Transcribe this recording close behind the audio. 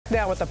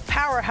Now, with the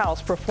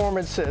powerhouse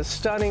performances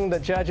stunning the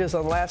judges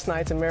on last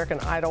night's American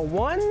Idol,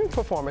 one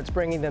performance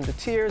bringing them to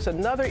tears,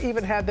 another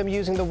even had them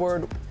using the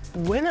word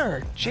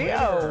winner.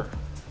 Gio,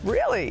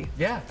 really?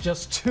 Yeah,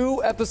 just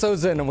 2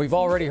 episodes in, and we've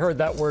already heard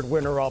that word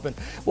winner, Robin.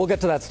 We'll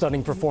get to that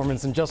stunning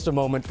performance in just a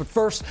moment. But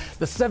first,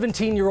 the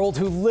 17-year-old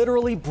who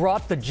literally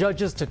brought the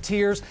judges to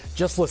tears.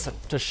 Just listen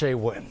to Shayy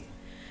Winn.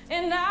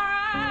 In our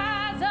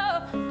eyes,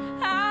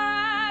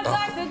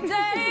 like the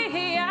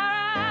day,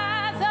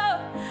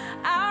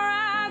 our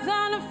eyes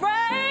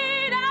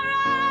unafraid, our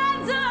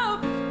eyes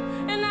up,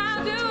 and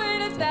I'll do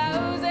it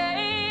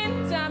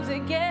 1,000 times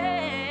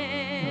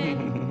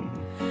again.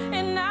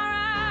 In our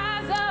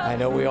eyes up. I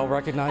know we all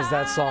recognize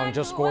that song,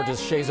 just gorgeous.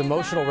 Shayy's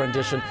emotional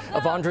rendition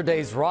of Andra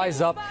Day's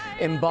Rise Up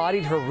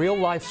embodied her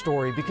real-life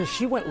story because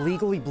she went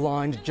legally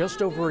blind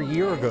just over a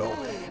year ago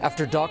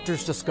after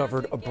doctors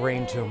discovered a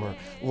brain tumor.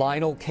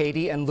 Lionel,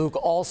 Katie, and Luke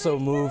also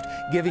moved,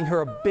 giving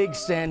her a big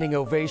standing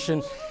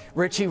ovation.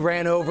 Richie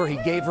ran over, he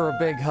gave her a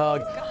big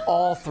hug.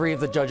 All 3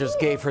 of the judges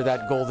gave her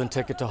that golden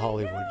ticket to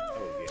Hollywood.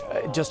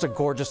 Just a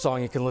gorgeous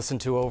song you can listen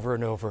to over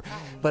and over.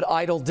 But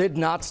Idol did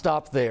not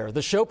stop there.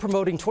 The show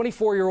promoting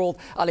 24-year-old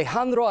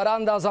Alejandro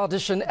Aranda's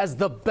audition as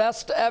the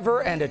best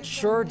ever, and it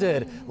sure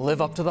did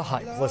live up to the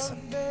hype. Listen.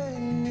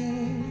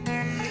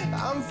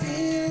 I'm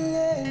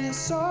feeling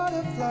sort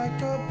of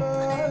like a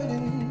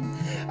burden.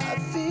 I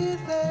feel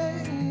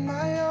it in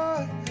my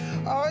heart.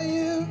 Are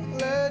you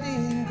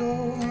letting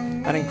go?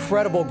 An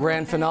incredible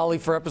grand finale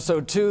for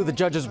episode 2. The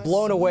judges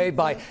blown away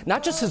by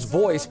not just his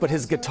voice, but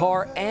his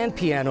guitar and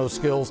piano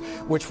skills,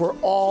 which were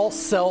all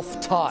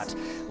self-taught.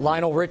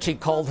 Lionel Richie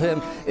called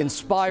him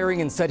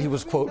inspiring and said he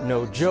was, quote,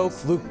 no joke.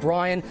 Luke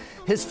Bryan,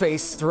 his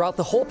face throughout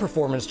the whole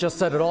performance just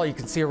said it all. You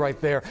can see it right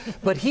there.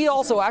 But he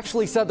also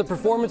actually said the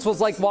performance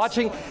was like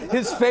watching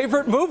his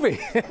favorite movie.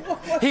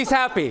 He's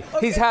happy.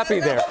 He's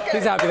happy there.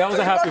 He's happy. That was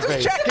a happy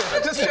face.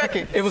 Just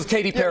checking. It was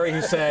Katy Perry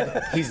who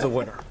said he's the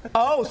winner.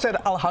 Oh, said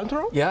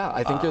Alejandro? Yeah,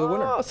 I think you're the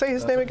winner. Oh, say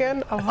his name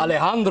again.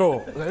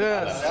 Alejandro.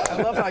 Yes,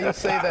 I love how you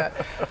say that.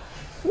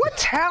 What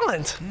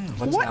talent!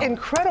 What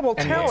incredible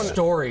talent! And what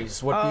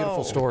stories! What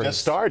beautiful stories!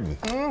 Just starting,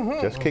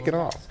 just kicking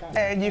off.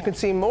 And you can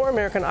see more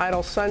American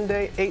Idol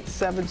Sunday,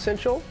 8/7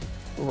 Central,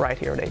 right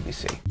here at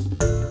ABC.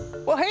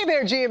 Well, hey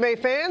there,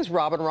 GMA fans.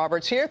 Robin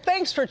Roberts here.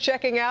 Thanks for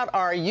checking out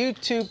our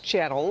YouTube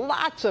channel.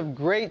 Lots of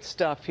great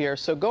stuff here.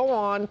 So go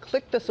on,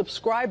 click the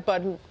subscribe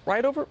button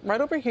right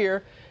over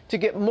here to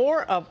get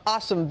more of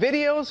awesome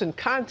videos and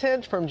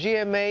content from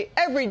GMA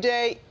every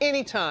day,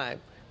 anytime.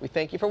 We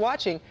thank you for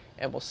watching,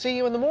 and we'll see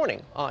you in the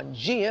morning on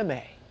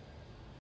GMA.